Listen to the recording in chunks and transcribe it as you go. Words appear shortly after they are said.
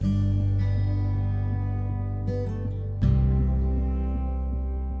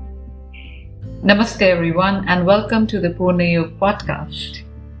Namaste everyone and welcome to the Purna Yoga podcast.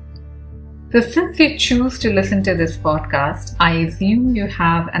 So since you choose to listen to this podcast, I assume you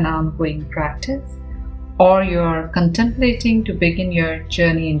have an ongoing practice or you're contemplating to begin your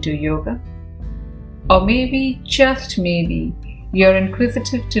journey into yoga. Or maybe, just maybe, you're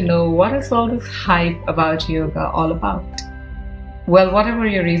inquisitive to know what is all this hype about yoga all about. Well, whatever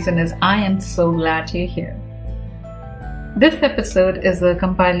your reason is, I am so glad you're here. This episode is a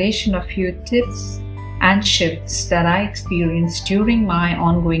compilation of few tips and shifts that I experienced during my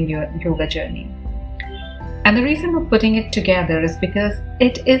ongoing yoga journey. And the reason for putting it together is because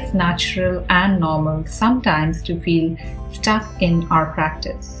it is natural and normal sometimes to feel stuck in our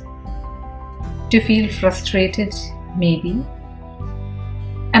practice, to feel frustrated maybe,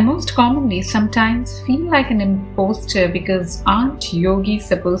 and most commonly sometimes feel like an imposter because aren't yogis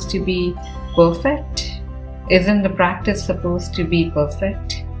supposed to be perfect? Isn't the practice supposed to be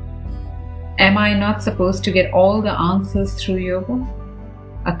perfect? Am I not supposed to get all the answers through yoga?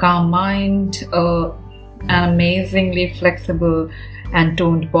 A calm mind, an amazingly flexible and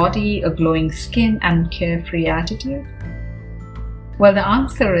toned body, a glowing skin, and carefree attitude? Well, the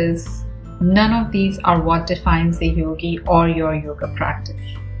answer is none of these are what defines a yogi or your yoga practice.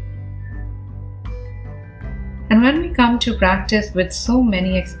 And when we come to practice with so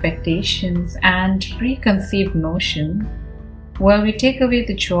many expectations and preconceived notions, well, we take away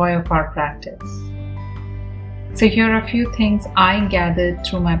the joy of our practice. So here are a few things I gathered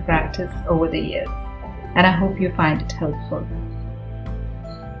through my practice over the years, and I hope you find it helpful.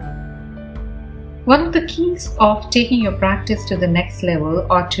 One of the keys of taking your practice to the next level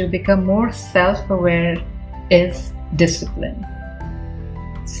or to become more self-aware is discipline.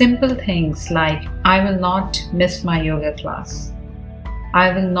 Simple things like, I will not miss my yoga class.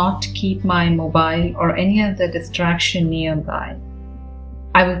 I will not keep my mobile or any other distraction nearby.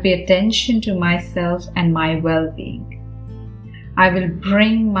 I will pay attention to myself and my well-being. I will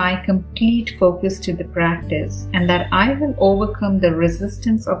bring my complete focus to the practice, and that I will overcome the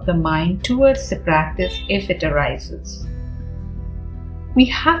resistance of the mind towards the practice if it arises. We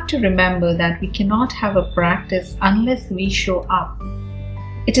have to remember that we cannot have a practice unless we show up.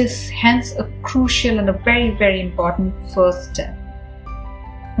 It is hence a crucial and a very, very important first step.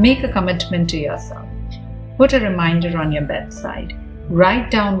 Make a commitment to yourself. Put a reminder on your bedside.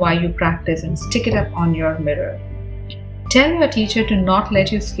 Write down why you practice and stick it up on your mirror. Tell your teacher to not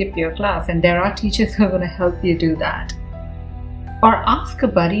let you skip your class, and there are teachers who are going to help you do that. Or ask a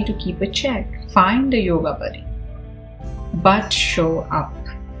buddy to keep a check. Find a yoga buddy. But show up.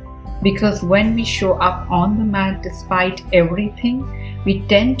 Because when we show up on the mat despite everything, we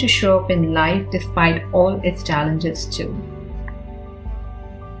tend to show up in life despite all its challenges too.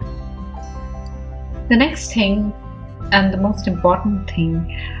 The next thing, and the most important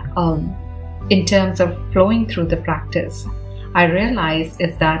thing in terms of flowing through the practice, I realized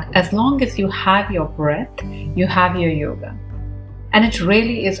is that as long as you have your breath, you have your yoga. And it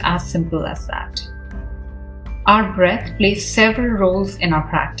really is as simple as that. Our breath plays several roles in our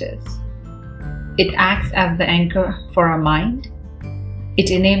practice. It acts as the anchor for our mind. It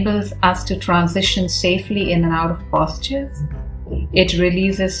enables us to transition safely in and out of postures. It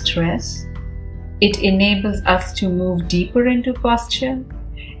releases stress. It enables us to move deeper into posture.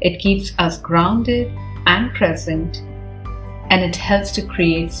 It keeps us grounded and present. And it helps to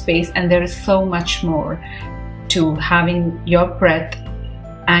create space. And there is so much more to having your breath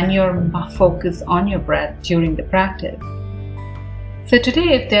and your focus on your breath during the practice. So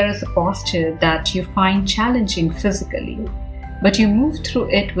today, if there is a posture that you find challenging physically, but you move through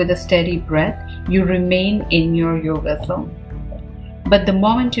it with a steady breath, you remain in your yoga zone. But the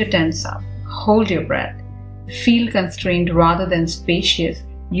moment you tense up, hold your breath, feel constrained rather than spacious,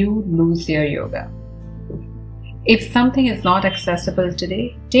 you lose your yoga. If something is not accessible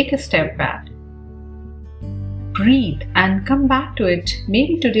today, take a step back. Breathe and come back to it,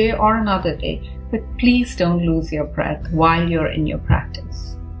 maybe today or another day, but please don't lose your breath while you're in your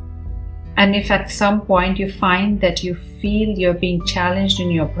practice. And if at some point you find that you feel you're being challenged in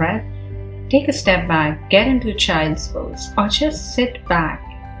your breath, take a step back, get into child's pose, or just sit back,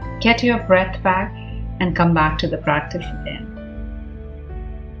 get your breath back, and come back to the practice again.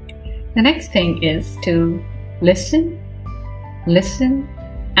 The next thing is to listen,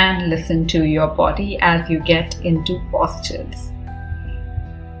 and listen to your body as you get into postures.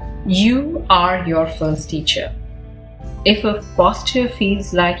 You are your first teacher. If a posture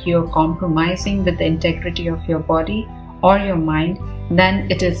feels like you're compromising with the integrity of your body or your mind,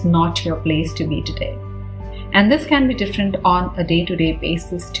 then it is not your place to be today. And this can be different on a day-to-day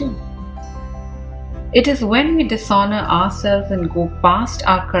basis too. It is when we dishonor ourselves and go past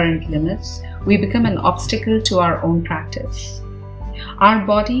our current limits, we become an obstacle to our own practice. Our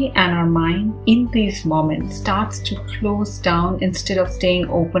body and our mind in these moments starts to close down instead of staying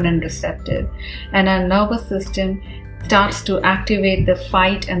open and receptive, and our nervous system starts to activate the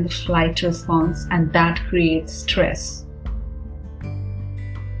fight and the flight response, and that creates stress.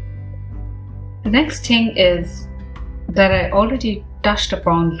 The next thing is that I already touched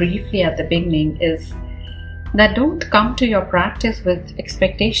upon briefly at the beginning is that don't come to your practice with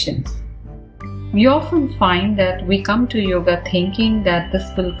expectations. We often find that we come to yoga thinking that this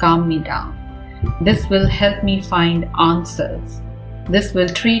will calm me down, this will help me find answers, this will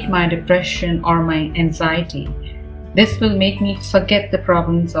treat my depression or my anxiety, this will make me forget the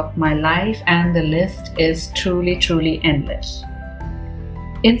problems of my life, and the list is truly endless.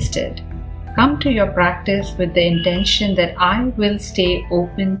 Instead, come to your practice with the intention that I will stay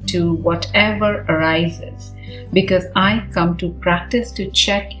open to whatever arises, because I come to practice to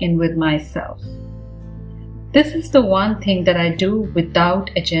check in with myself. This is the one thing that I do without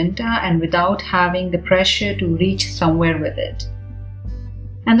agenda and without having the pressure to reach somewhere with it.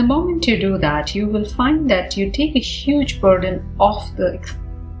 And the moment you do that, you will find that you take a huge burden off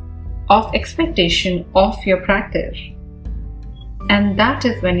of expectation of your practice. And that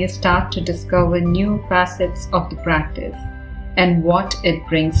is when you start to discover new facets of the practice and what it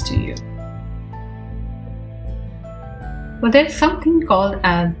brings to you. Well, there's something called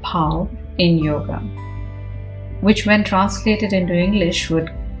as bhav in yoga, which when translated into English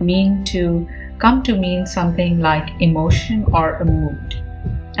would mean to come to mean something like emotion or a mood.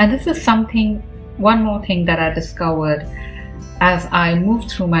 And this is one more thing that I discovered as I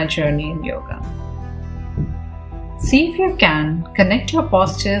moved through my journey in yoga. See if you can connect your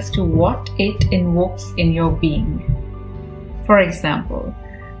postures to what it invokes in your being. For example,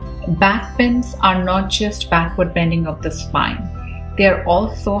 back bends are not just backward bending of the spine, they are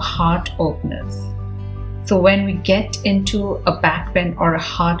also heart openers. So when we get into a back bend or a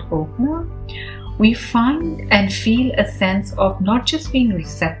heart opener, we find and feel a sense of not just being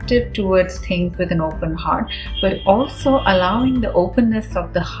receptive towards things with an open heart, but also allowing the openness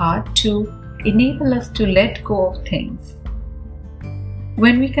of the heart to enable us to let go of things.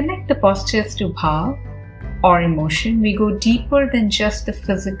 When we connect the postures to bhav or emotion, we go deeper than just the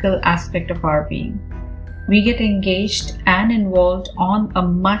physical aspect of our being. We get engaged and involved on a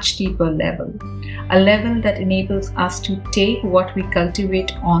much deeper level, a level that enables us to take what we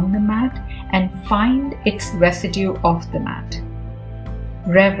cultivate on the mat and find its residue off the mat.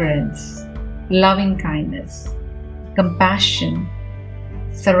 Reverence, loving kindness, compassion,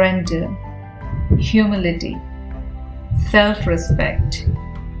 surrender, humility, self-respect,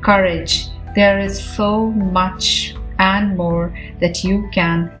 courage. There is so much and more that you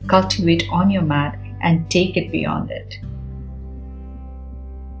can cultivate on your mat and take it beyond it.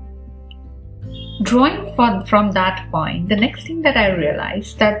 Drawing from that point, the next thing that I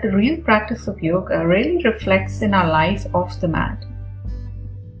realized that the real practice of yoga really reflects in our life off the mat.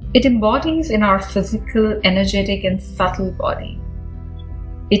 It embodies in our physical, energetic, and subtle body.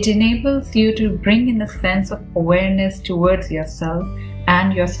 It enables you to bring in a sense of awareness towards yourself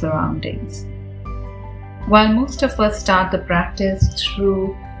and your surroundings. While most of us start the practice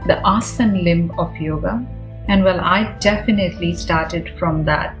through the asana limb of yoga, and while I definitely started from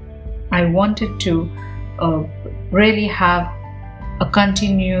that, I wanted to really have a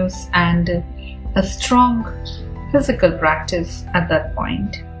continuous and a strong physical practice at that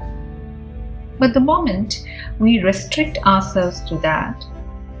point. But the moment we restrict ourselves to that,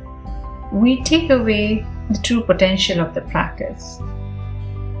 we take away the true potential of the practice.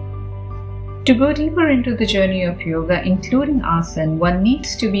 To go deeper into the journey of yoga, including asana, one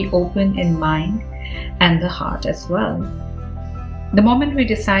needs to be open in mind and the heart as well. The moment we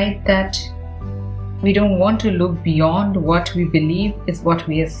decide that we don't want to look beyond what we believe is what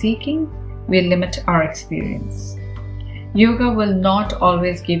we are seeking, we limit our experience. Yoga will not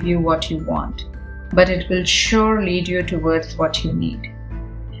always give you what you want, but it will sure lead you towards what you need.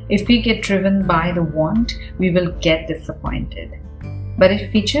 If we get driven by the want, we will get disappointed. But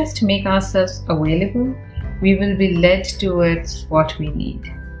if we just make ourselves available, we will be led towards what we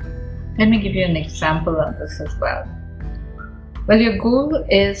need. Let me give you an example of this as well. Well,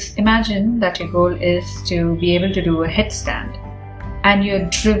 imagine that your goal is to be able to do a headstand and you're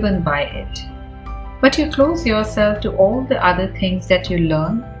driven by it. But you close yourself to all the other things that you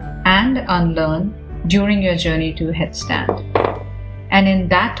learn and unlearn during your journey to headstand. And in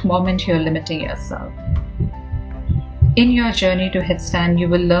that moment, you're limiting yourself. In your journey to headstand, you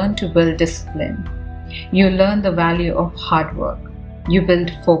will learn to build discipline. You learn the value of hard work. You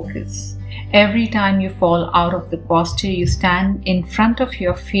build focus. Every time you fall out of the posture, you stand in front of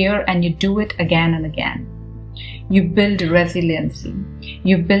your fear and you do it again and again. You build resiliency.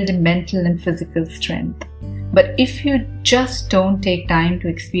 You build mental and physical strength. But if you just don't take time to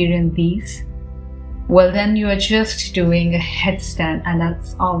experience these, well, then you are just doing a headstand and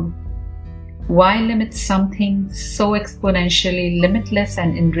that's all. Why limit something so exponentially limitless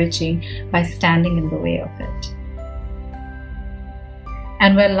and enriching by standing in the way of it?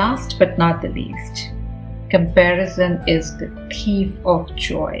 And well, last but not the least, comparison is the thief of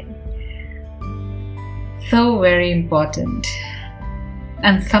joy. So very important,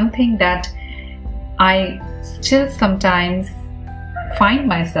 and something that I still sometimes find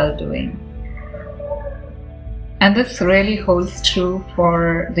myself doing. And this really holds true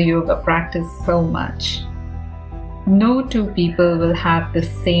for the yoga practice so much. No two people will have the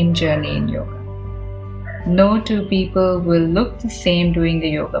same journey in yoga. No two people will look the same doing the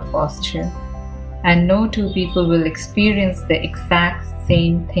yoga posture. And no two people will experience the exact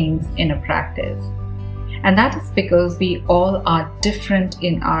same things in a practice. And that is because we all are different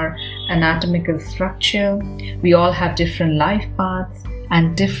in our anatomical structure. We all have different life paths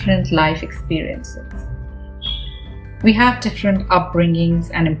and different life experiences. We have different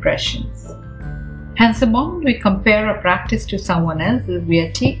upbringings and impressions. Hence, the moment we compare a practice to someone else's, we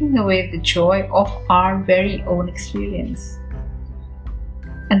are taking away the joy of our very own experience.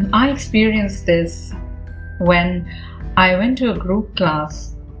 And I experienced this when I went to a group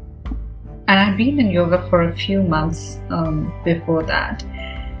class, and I'd been in yoga for a few months before that.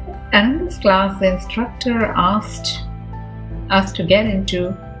 And in this class, the instructor asked us to get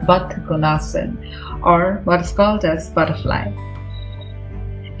into Baddha Konasana, or what is called as butterfly.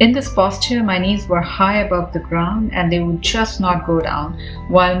 In this posture, my knees were high above the ground and they would just not go down,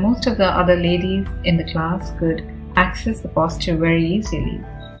 while most of the other ladies in the class could access the posture very easily.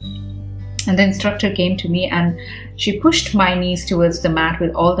 And the instructor came to me and she pushed my knees towards the mat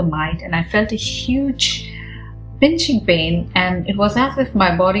with all the might, and I felt a huge pinching pain, and it was as if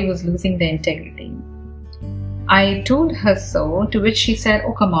my body was losing the integrity. I told her so, to which she said,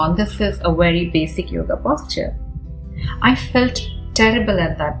 "Oh, come on, this is a very basic yoga posture." I felt terrible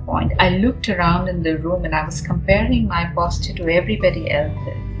at that point. I looked around in the room and I was comparing my posture to everybody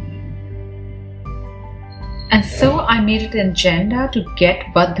else's. And so I made it an agenda to get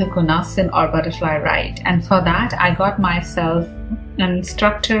Baddha Konasana or butterfly right. And for that, I got myself an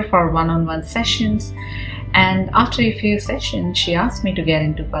instructor for one-on-one sessions. And after a few sessions, she asked me to get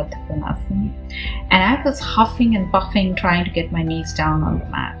into Baddha Konasana. And I was huffing and puffing, trying to get my knees down on the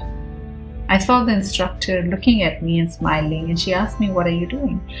mat. I saw the instructor looking at me and smiling, and she asked me, "What are you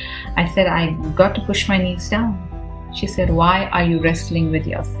doing?" I said, "I got to push my knees down." She said, "Why are you wrestling with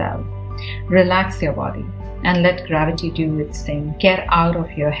yourself? Relax your body and let gravity do its thing. Get out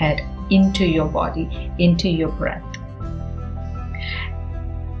of your head, into your body, into your breath."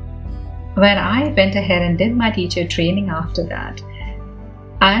 When I went ahead and did my teacher training after that,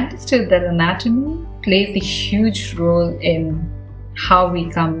 I understood that anatomy plays a huge role in how we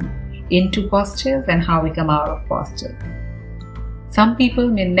come into postures and how we come out of postures. Some people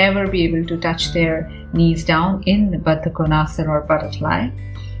may never be able to touch their knees down in Baddha Konasana or butterfly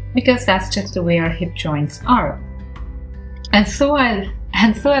because that's just the way our hip joints are. And so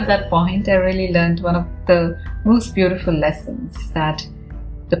at that point, I really learned one of the most beautiful lessons, that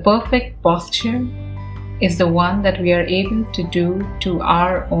the perfect posture is the one that we are able to do to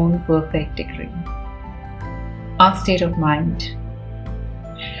our own perfect degree. Our state of mind.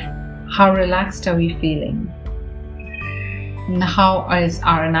 How relaxed are we feeling? And how is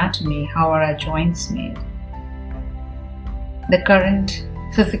our anatomy? How are our joints made? The current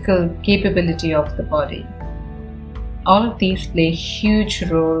physical capability of the body. All of these play a huge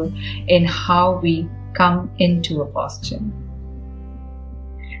role in how we come into a posture.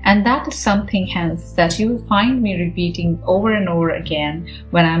 And that is something hence that you will find me repeating over and over again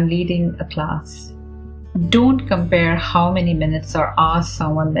when I'm leading a class. Don't compare how many minutes or hours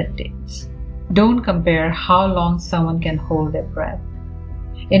someone meditates. Don't compare how long someone can hold their breath.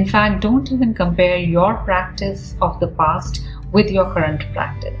 In fact, don't even compare your practice of the past with your current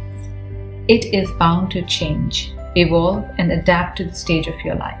practice. It is bound to change, evolve, and adapt to the stage of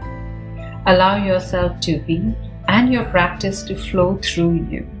your life. Allow yourself to be and your practice to flow through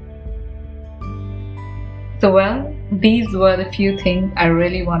you. So well, these were the few things I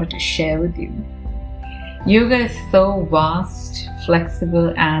really wanted to share with you. Yoga is so vast,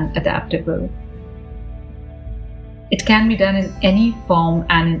 flexible, and adaptable. It can be done in any form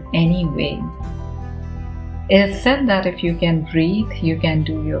and in any way. It is said that if you can breathe, you can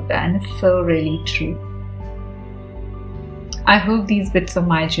do yoga, and it's so really true. I hope these bits of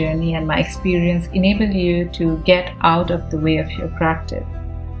my journey and my experience enable you to get out of the way of your practice.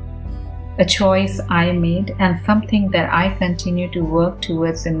 A choice I made and something that I continue to work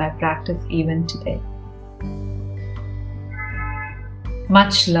towards in my practice even today.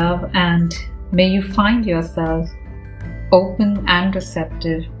 Much love, and may you find yourself open and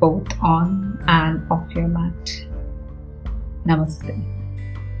receptive both on and off your mat. Namaste.